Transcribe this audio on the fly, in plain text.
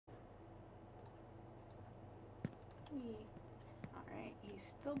Whee. Alright, he's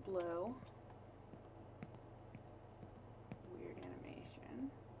still blue. Weird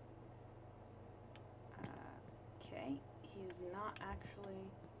animation. Okay, he's not actually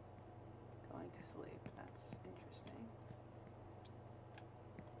going to sleep. That's interesting.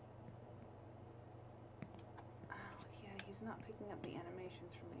 Oh, yeah, he's not picking up the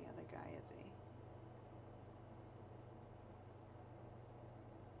animations from the other guy, is he?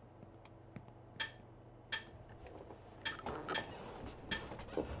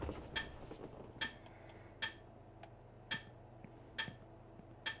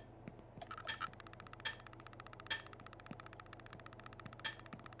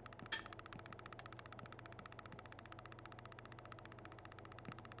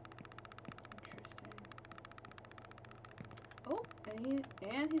 Oh,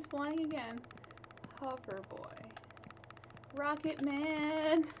 and he's flying again. Hover boy. Rocket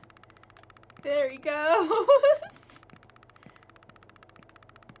Man. There he goes.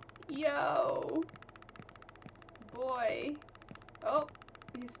 Yo. Boy. Oh,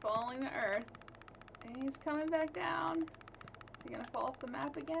 he's falling to Earth. And he's coming back down. Is he gonna fall off the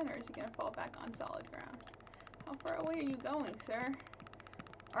map again, or is he gonna fall back on solid ground? How far away are you going, sir?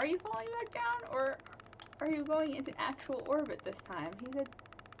 Are you falling back down, or are you going into actual orbit this time? He's a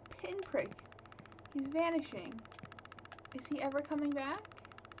pinprick. He's vanishing. Is he ever coming back?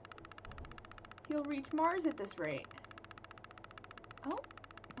 He'll reach Mars at this rate. Oh,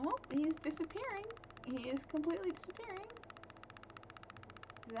 he's disappearing. He is completely disappearing.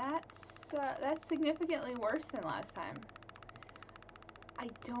 That's significantly worse than last time. I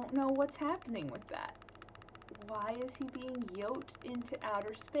don't know what's happening with that. Why is he being yoked into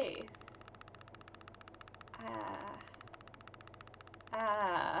outer space?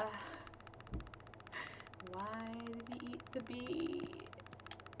 Why did he eat the bee?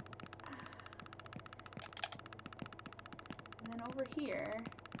 And then over here,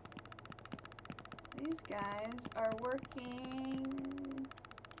 these guys are working.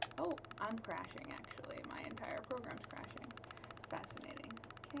 Oh, I'm crashing actually. My entire program's crashing. Fascinating.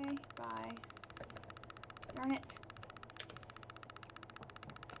 Okay, bye. Darn it.